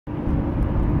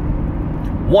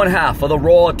one half of the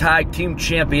Raw Tag Team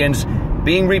Champions,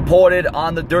 being reported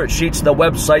on the dirt sheets, the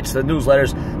websites, the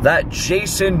newsletters, that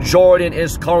Jason Jordan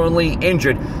is currently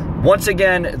injured. Once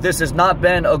again, this has not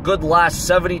been a good last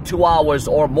 72 hours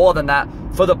or more than that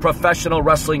for the professional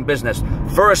wrestling business.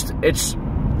 First, it's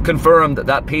confirmed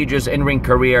that Paige's in-ring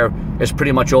career is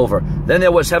pretty much over. Then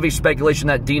there was heavy speculation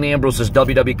that Dean Ambrose's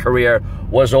WWE career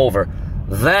was over.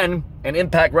 Then an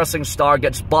Impact Wrestling star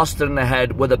gets busted in the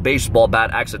head with a baseball bat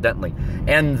accidentally.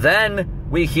 And then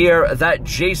we hear that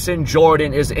Jason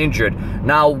Jordan is injured.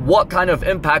 Now, what kind of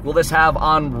impact will this have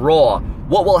on Raw?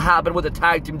 What will happen with the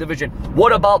tag team division?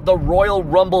 What about the Royal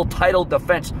Rumble title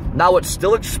defense? Now, it's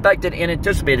still expected and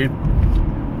anticipated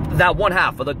that one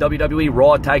half of the WWE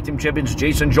Raw Tag Team Champions,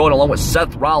 Jason Jordan, along with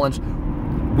Seth Rollins,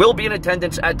 will be in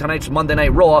attendance at tonight's Monday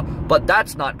Night Raw, but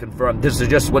that's not confirmed. This is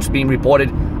just what's being reported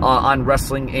on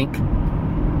Wrestling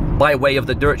Inc. by way of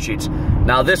the dirt sheets.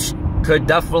 Now, this could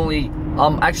definitely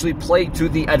actually play to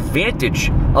the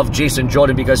advantage of Jason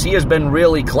Jordan, because he has been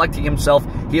really collecting himself.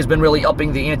 He has been really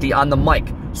upping the ante on the mic.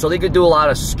 So they could do a lot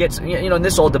of skits. You know, and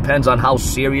this all depends on how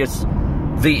serious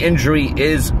the injury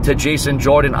is to Jason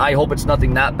Jordan. I hope it's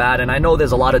nothing that bad, and I know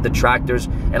there's a lot of detractors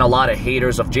and a lot of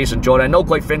haters of Jason Jordan. I know,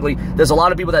 quite frankly, there's a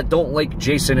lot of people that don't like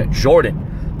Jason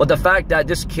Jordan, but the fact that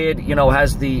this kid, you know,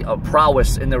 has the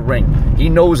prowess in the ring, he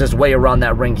knows his way around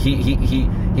that ring,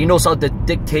 he knows how to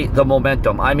dictate the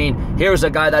momentum. I mean, here's a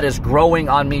guy that is growing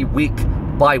on me week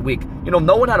by week. You know,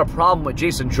 no one had a problem with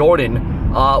Jason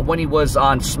Jordan when he was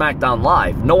on SmackDown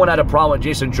Live. No one had a problem with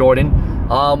Jason Jordan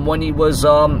when he was,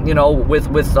 you know,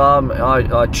 with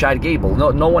Chad Gable.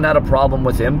 No one had a problem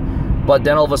with him. But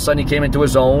then all of a sudden he came into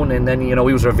his own, and then, you know,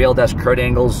 he was revealed as Kurt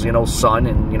Angle's, you know, son,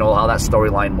 and you know how that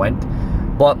storyline went.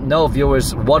 But no,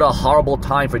 viewers, what a horrible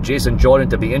time for Jason Jordan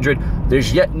to be injured.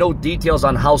 There's yet no details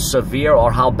on how severe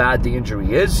or how bad the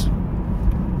injury is.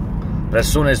 But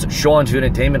as soon as Sean's View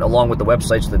Entertainment, along with the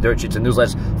websites, the dirt sheets, and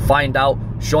newsletters, find out,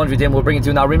 Sean's View Entertainment will bring it to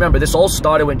you. Now, remember, this all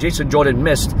started when Jason Jordan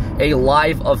missed a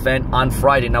live event on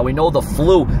Friday. Now, we know the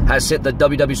flu has hit the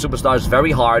WWE superstars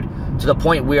very hard, to the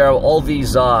point where all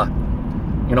these,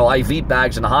 you know, IV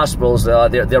bags in the hospitals,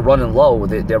 they're running low.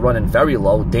 They're running very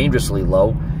low, dangerously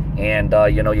low. And,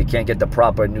 you know, you can't get the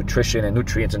proper nutrition and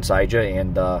nutrients inside you,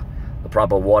 and the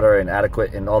proper water and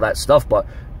adequate and all that stuff. But,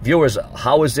 viewers,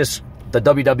 how is this, the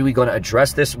WWE, going to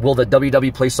address this? Will the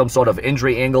WWE play some sort of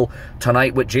injury angle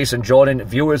tonight with Jason Jordan?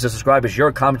 Viewers and subscribers,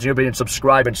 your comments, your opinion,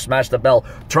 subscribe and smash the bell.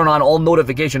 Turn on all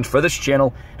notifications for this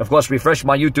channel. And of course, refresh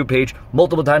my YouTube page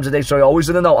multiple times a day so you're always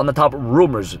in the know on the top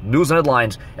rumors, news, and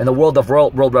headlines in the world of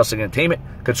World Wrestling Entertainment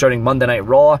concerning Monday Night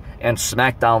Raw and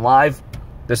SmackDown Live.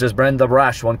 This is Bren the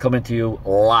Brash One coming to you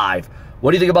live.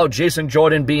 What do you think about Jason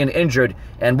Jordan being injured,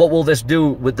 and what will this do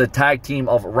with the tag team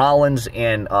of Rollins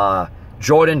and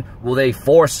Jordan? Will they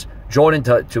force Jordan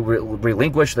to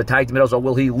relinquish the tag team titles, or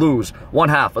will he lose one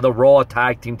half of the Raw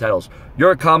tag team titles?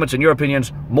 Your comments and your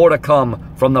opinions, more to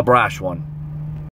come from the Brash One.